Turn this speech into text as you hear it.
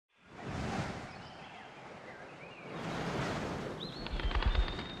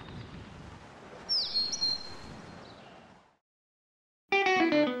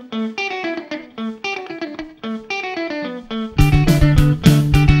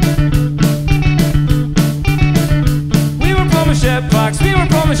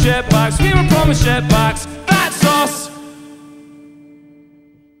Jetpacks, that's us!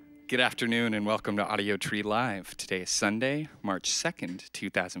 Good afternoon and welcome to Audiotree Live. Today is Sunday, March 2nd,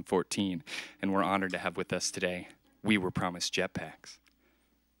 2014, and we're honored to have with us today We Were Promised Jetpacks.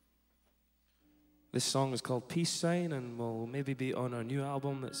 This song is called Peace Sign and will maybe be on our new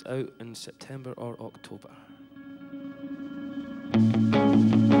album that's out in September or October.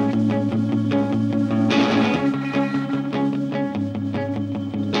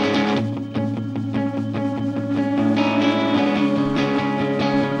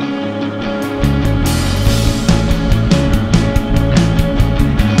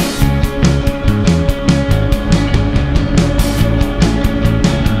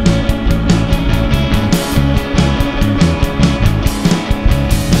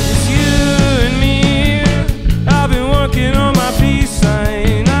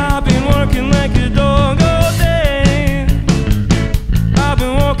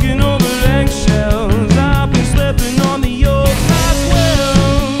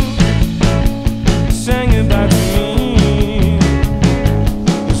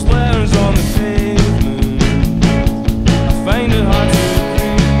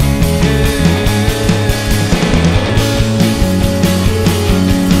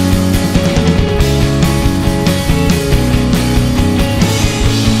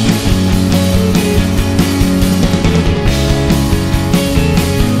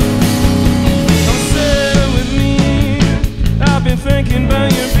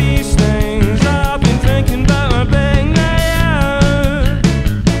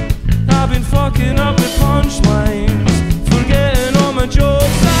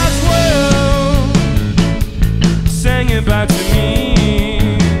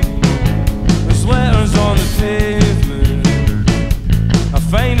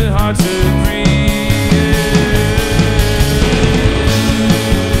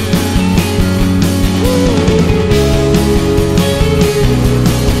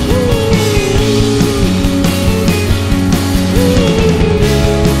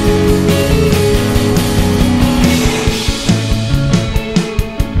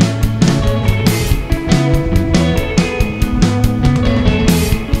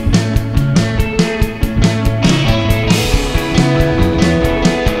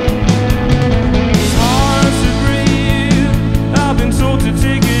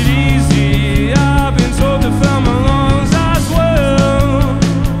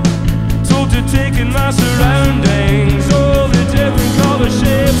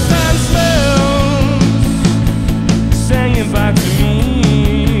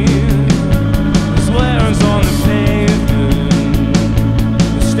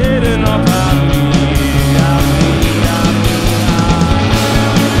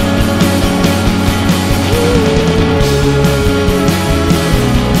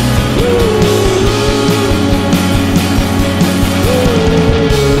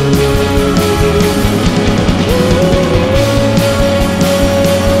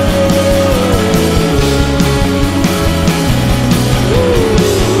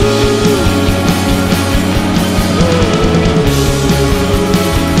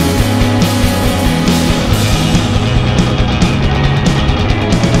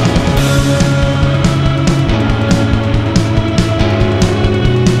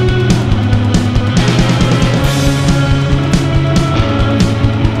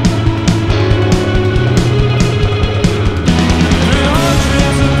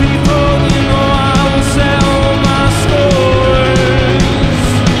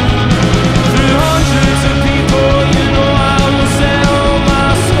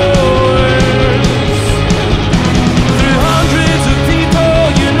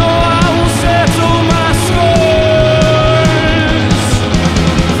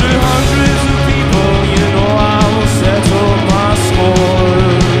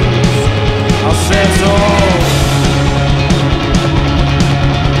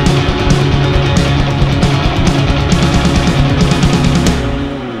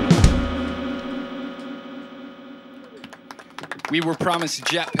 We Were Promised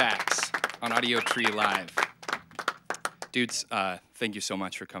Jetpacks on Audiotree Live. Dudes, thank you so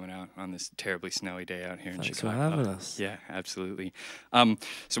much for coming out on this terribly snowy day out here in Chicago. Thanks for having us. Yeah, absolutely.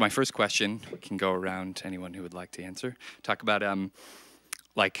 So my first question, we can go around to anyone who would like to answer. Talk about,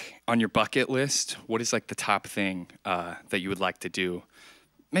 like, on your bucket list, what is, like, the top thing that you would like to do?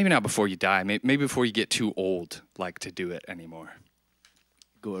 Maybe not before you die, maybe before you get too old, like, to do it anymore.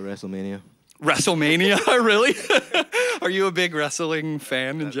 Go to WrestleMania. WrestleMania, really? Are you a big wrestling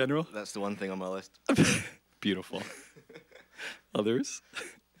fan in general? That's the one thing on my list. Beautiful. Others?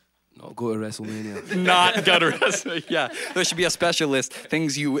 Not go to WrestleMania. Not go to wrestling. Yeah, there should be a special list.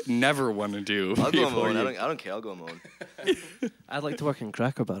 Things you never want to do. I'll go on my before own. you- I don't care. I'll go on my own. I'd like to work in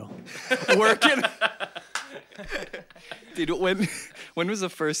Cracker Barrel. Working. Dude, when was the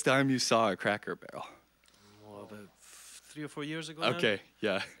first time you saw a Cracker Barrel? Oh, about 3 or 4 years ago. Okay,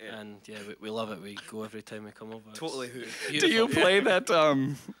 yeah. Now. And yeah, we love it. We go every time we come over. It's Totally hooked. Do you beautiful. play that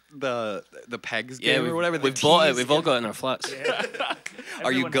the pegs Yeah, game or whatever? the We've bought it. tees We've all game? got it in our flats.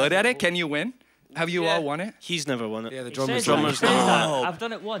 Are you good at it? Can you win? Have you all won it? He's never won it. Yeah, the He drummers. says that, he drummers says know. that. Oh. I've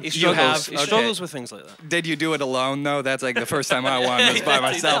done it once. He You struggles. have? He Okay. struggles with things like that. Did you do it alone though? That's like the first time I won was by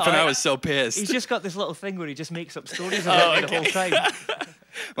myself, and I was so pissed. He's just got this little thing where he just makes up stories about me the whole time.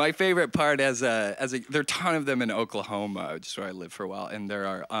 My favorite part there are a ton of them in Oklahoma, just where I lived for a while, and there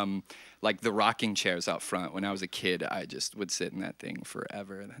are like the rocking chairs out front. When I was a kid, I just would sit in that thing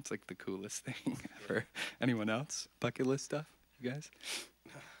forever. That's like the coolest thing ever. Anyone else? Bucket list stuff? You guys?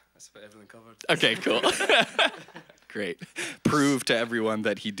 That's about everything covered. Okay, cool. Great. Prove to everyone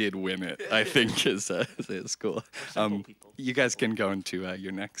that he did win it, I think is cool. simple people. You guys can go into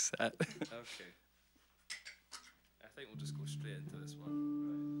your next set. Okay. I think we'll just go straight into this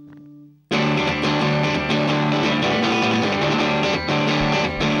one.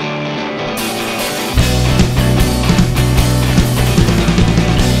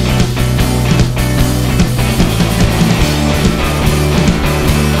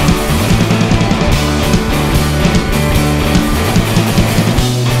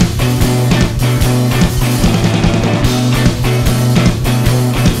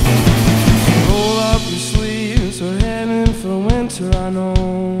 Roll up your sleeves, we're heading for winter, I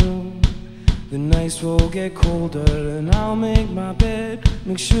know. The nights will get colder and I'll make my bed.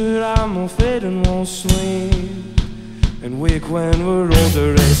 Make sure I'm all fit and won't sleep. And wake when we're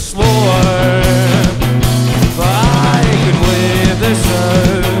older, it's slower. But I could wait this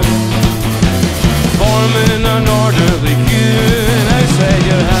out, forming an orderly queue outside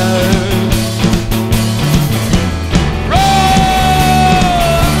your house.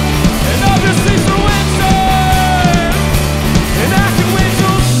 And obviously it's the winter, and I can wait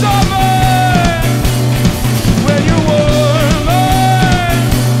till summer when you're warmer.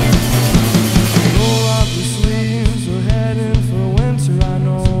 Roll up your sleeves, we're heading for winter, I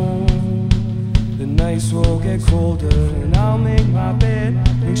know. The nights will get colder, and I'll make my bed.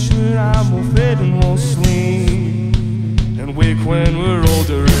 Make sure I'm all fit and won't sleep. And wake when we're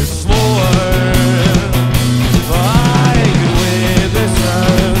older, it's slower. But I could wait this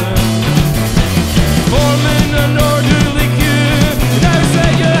out, forming an orderly queue, and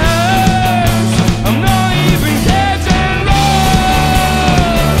outside your house, I'm not even getting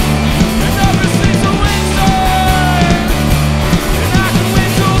wrong. And obviously it's the winter, and I can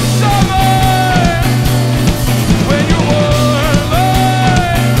wait till summer when you're warmer.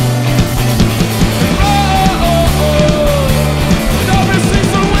 And obviously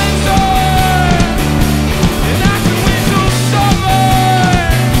it's the winter, and I can wait till summer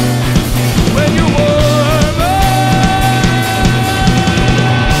when you're warmer.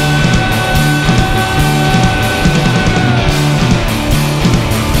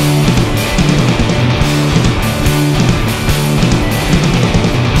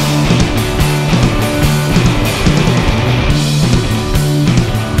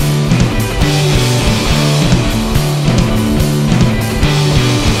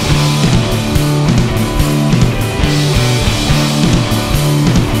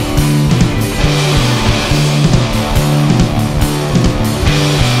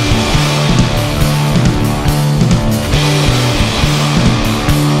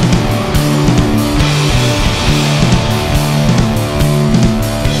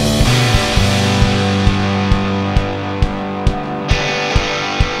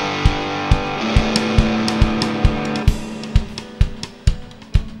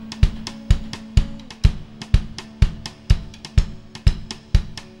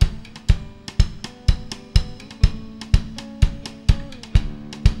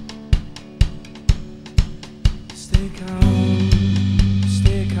 Stay calm,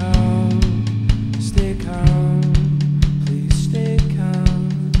 stay calm, stay calm. Please stay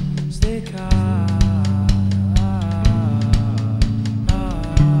calm, stay calm.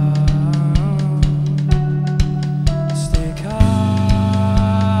 Stay calm,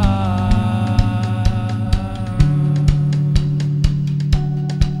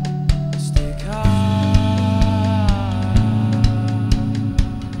 stay calm.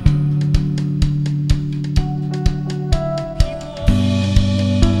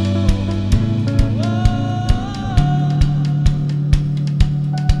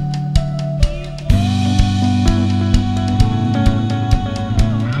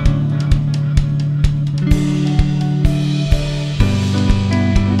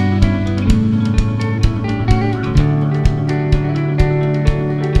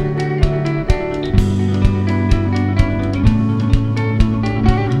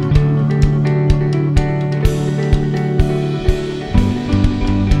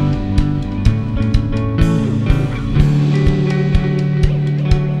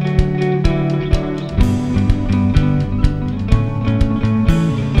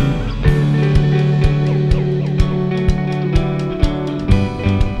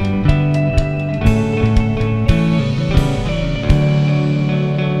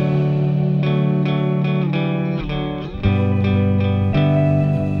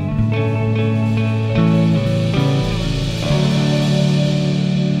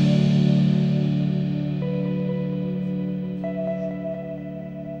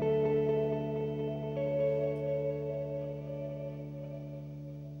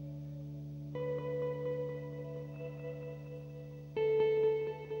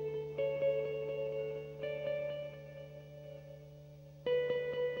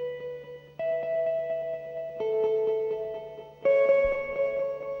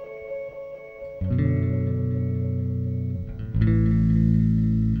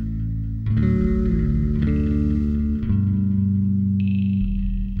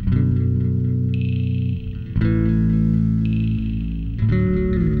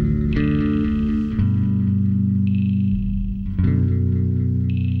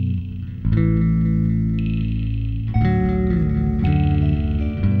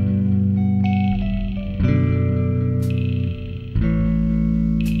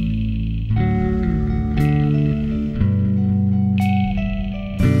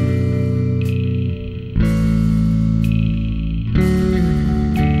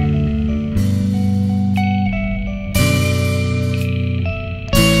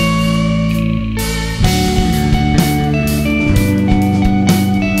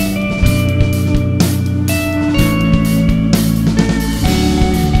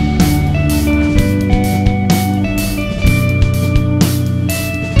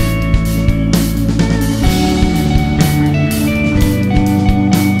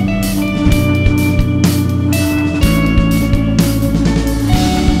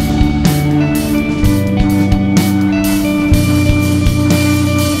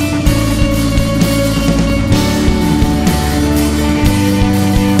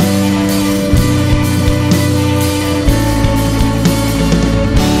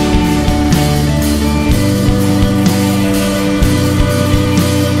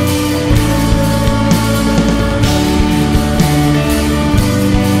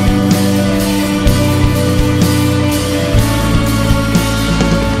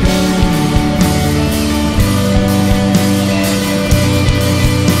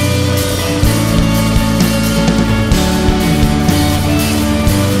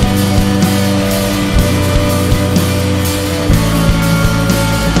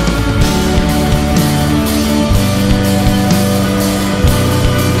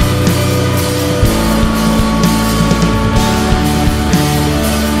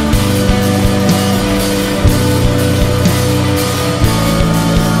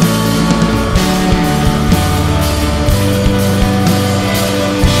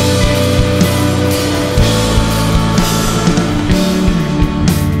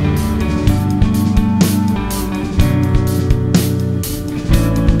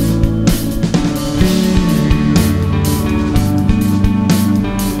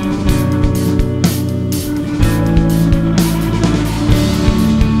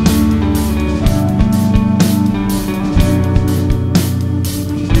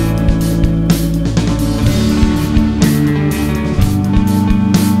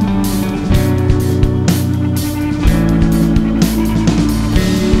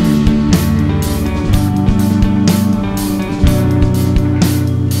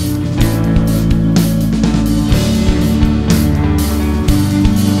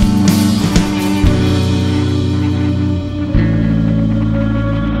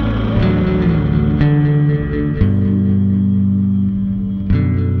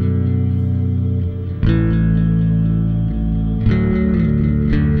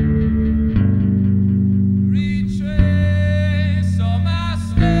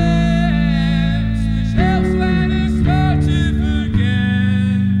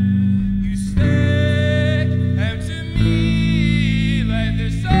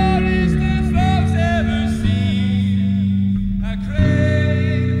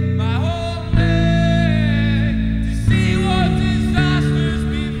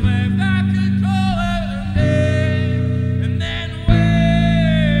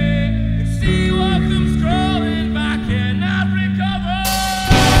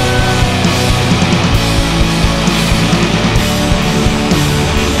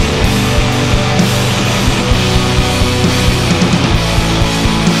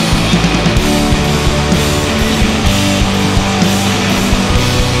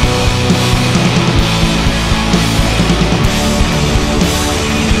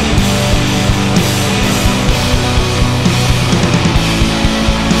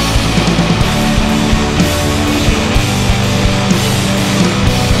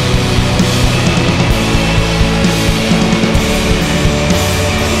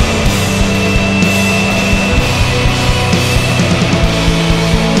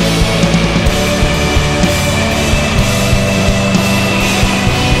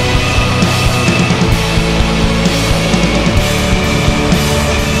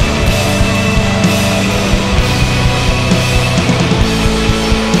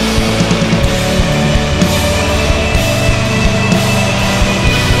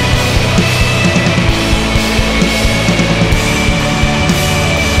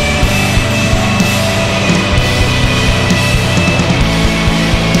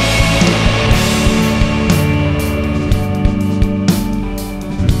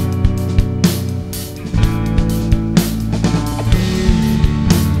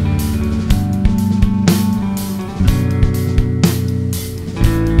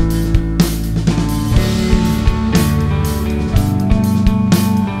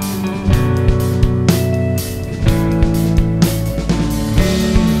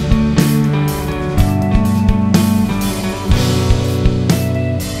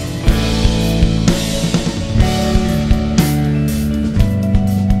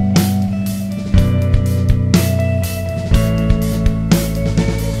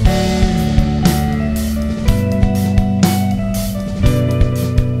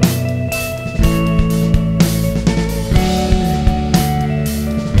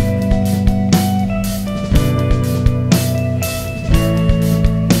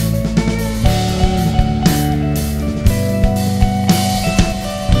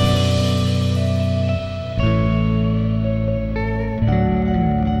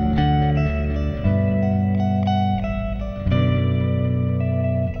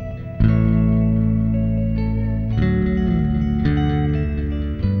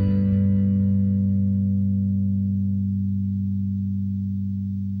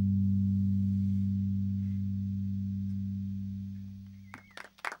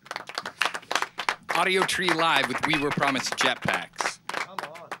 Audiotree Live with We Were Promised Jetpacks. Come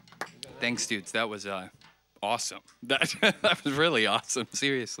on. Thanks, dudes. That was awesome. That was really awesome.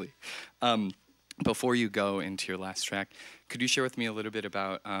 Seriously. Before you go into your last track, could you share with me a little bit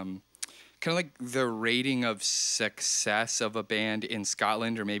about kind of like the rating of success of a band in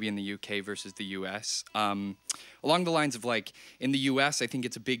Scotland or maybe in the UK versus the US? Along the lines of like in the US, I think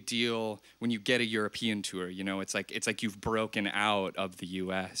it's a big deal when you get a European tour. You know, it's like you've broken out of the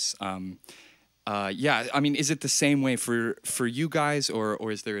US. Yeah, I mean, is it the same way for you guys,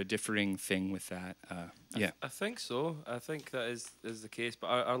 or is there a differing thing with that? Yeah, I think so. I think that is the case. But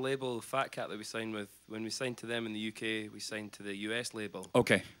our label, Fat Cat, that we signed with, when we signed to them in the UK, we signed to the US label.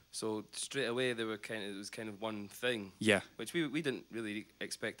 Okay. So straight away it was kind of one thing. Yeah. Which we didn't really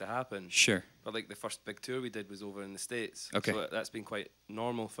expect to happen. Sure. But like the first big tour we did was over in the States. Okay. So that's been quite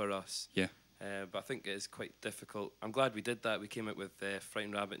normal for us. Yeah. But I think it is quite difficult. I'm glad we did that. We came out with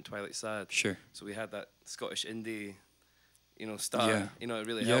Frightened Rabbit and Twilight Sad. Sure. So we had that Scottish indie, style. Yeah. It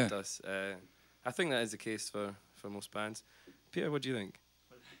really helped us. I think that is the case for most bands. Peter, what do you think?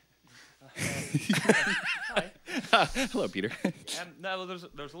 Hi. Hello, Peter. No, well,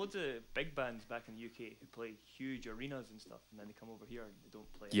 there's loads of big bands back in the UK who play huge arenas and stuff, and then they come over here and they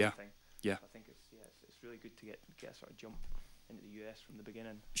don't play anything. Yeah. I think it's really good to get a sort of jump into the US from the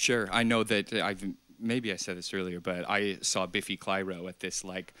beginning. Sure, I know that maybe I said this earlier, but I saw Biffy Clyro at this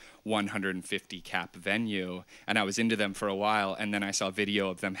like 150 cap venue, and I was into them for a while, and then I saw a video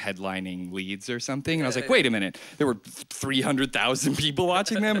of them headlining Leeds or something, and I was like, wait a minute, there were 300,000 people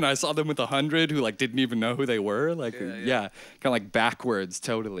watching them, and I saw them with 100 who like didn't even know who they were, like kind of like backwards,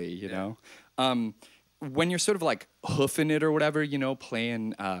 totally, you know. When you're sort of like hoofing it or whatever,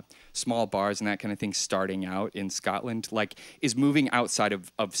 playing small bars and that kind of thing, starting out in Scotland, like, is moving outside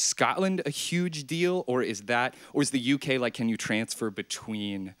of Scotland a huge deal, or is the UK like, can you transfer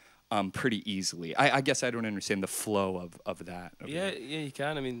between pretty easily? I guess I don't understand the flow of that. Yeah, you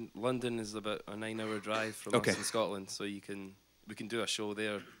can. I mean, London is about a 9-hour drive from us in Scotland, so we can do a show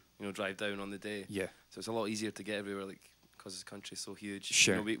there, drive down on the day. Yeah. So it's a lot easier to get everywhere, like, because the country's so huge.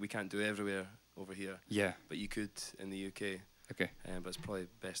 Sure. We can't do everywhere over here. Yeah. But you could in the UK. Okay. But it's probably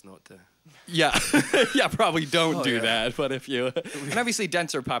best not to. Yeah. Yeah, probably don't do that. But if you... And obviously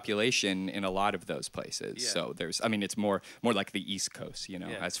denser population in a lot of those places. Yeah. So it's more like the East Coast,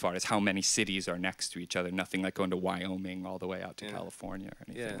 as far as how many cities are next to each other. Nothing like going to Wyoming all the way out to California or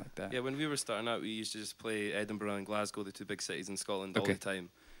anything like that. Yeah, when we were starting out, we used to just play Edinburgh and Glasgow, the two big cities in Scotland, all the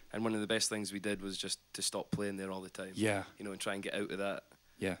time. And one of the best things we did was just to stop playing there all the time. Yeah. And try and get out of that.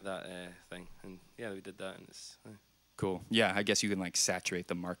 Yeah. That thing. And we did that, and it's cool. Yeah, I guess you can like saturate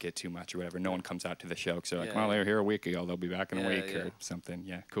the market too much or whatever. No one comes out to the show because they're like, well, they were here a week ago. They'll be back in a week or something.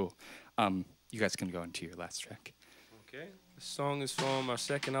 Yeah, cool. You guys can go into your last track. Okay. The song is from our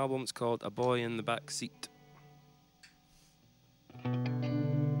second album. It's called A Boy in the Back Seat.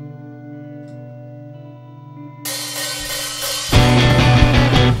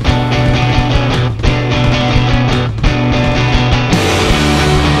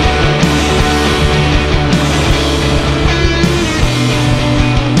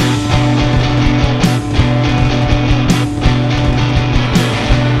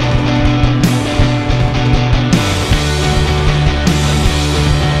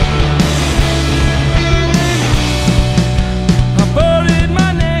 My buddy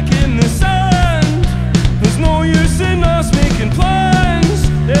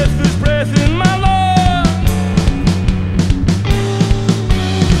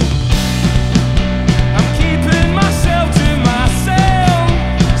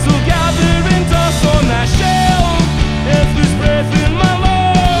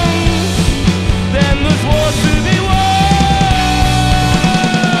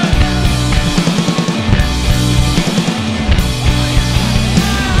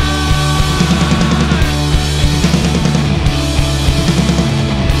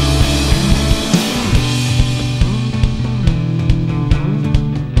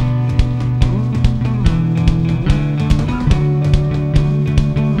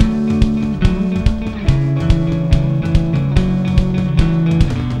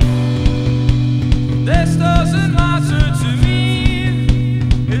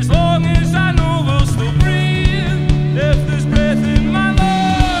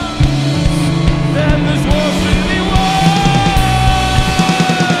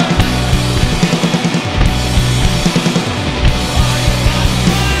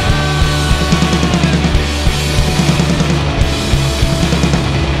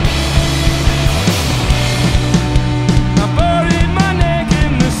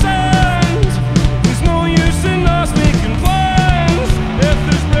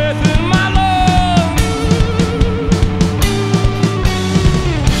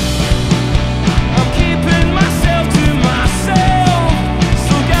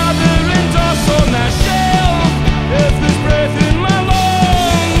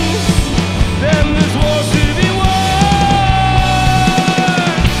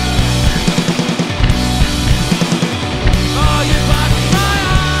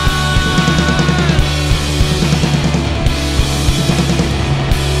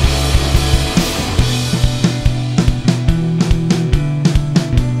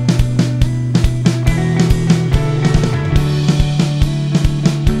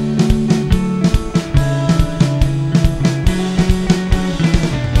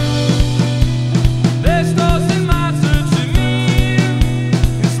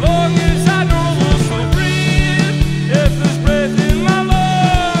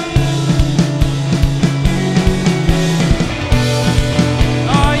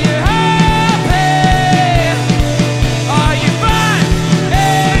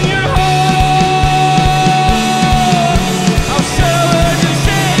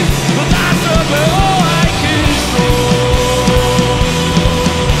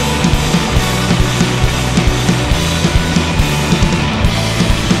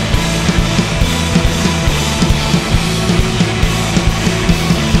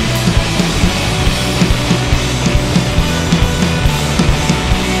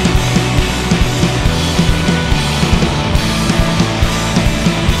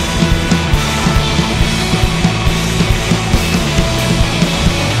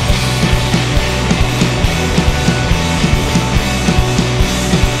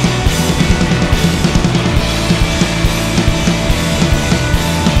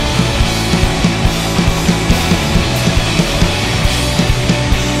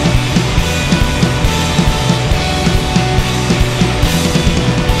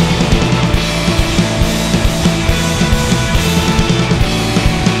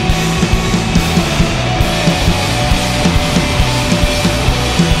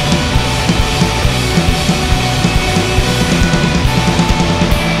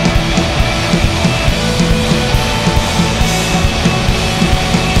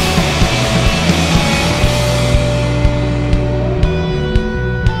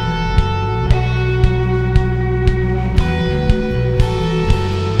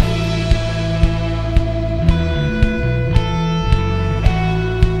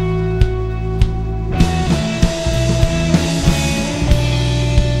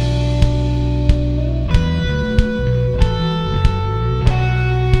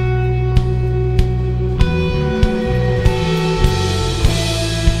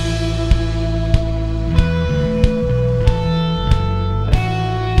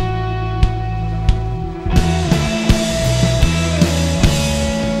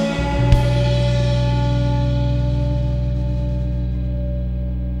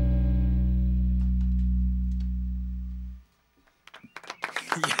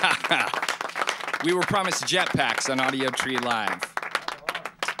Yeah. We were promised Jetpacks on Audiotree Live.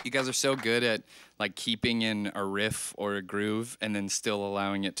 You guys are so good at like keeping in a riff or a groove and then still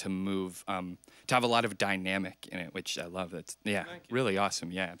allowing it to move, to have a lot of dynamic in it, which I love. That's really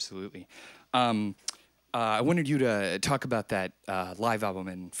awesome. Yeah, absolutely. I wanted you to talk about that live album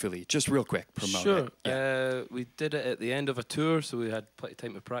in Philly, just real quick. Promote Sure. it. Yeah. We did it at the end of a tour, so we had plenty of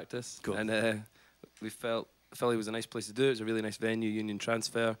time to practice. Cool. And we felt Philly was a nice place to do it. It's a really nice venue, Union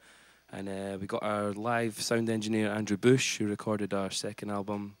Transfer. And we got our live sound engineer, Andrew Bush, who recorded our second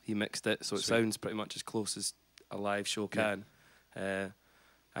album. He mixed it, so it sounds pretty much as close as a live show can.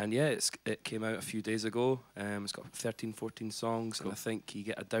 And yeah, it came out a few days ago. It's got 13, 14 songs, and I think you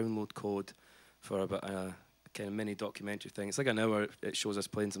get a download code for about a kind of mini documentary thing. It's like an hour. It shows us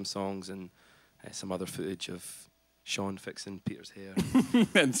playing some songs and some other footage of Sean fixing Peter's hair.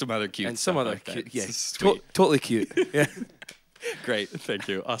 And some other cute and some other like cute, that. yeah, Sweet. totally cute. Yeah. Great, thank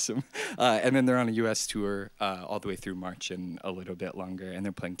you, awesome. And then they're on a U.S. tour all the way through March and a little bit longer, and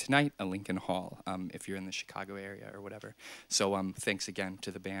they're playing tonight at Lincoln Hall if you're in the Chicago area or whatever. So thanks again to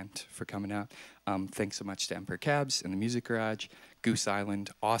the band for coming out. Thanks so much to Emperor Cabs and the Music Garage, Goose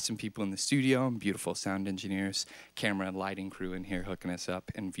Island, awesome people in the studio, beautiful sound engineers, camera and lighting crew in here hooking us up,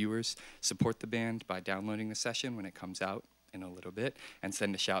 and viewers. Support the band by downloading the session when it comes out in a little bit, and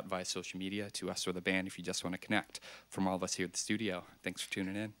send a shout via social media to us or the band if you just want to connect. From all of us here at the studio, thanks for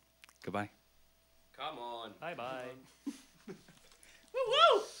tuning in. Goodbye. Come on. Bye-bye.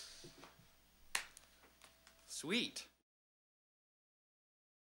 Woo-woo! Sweet.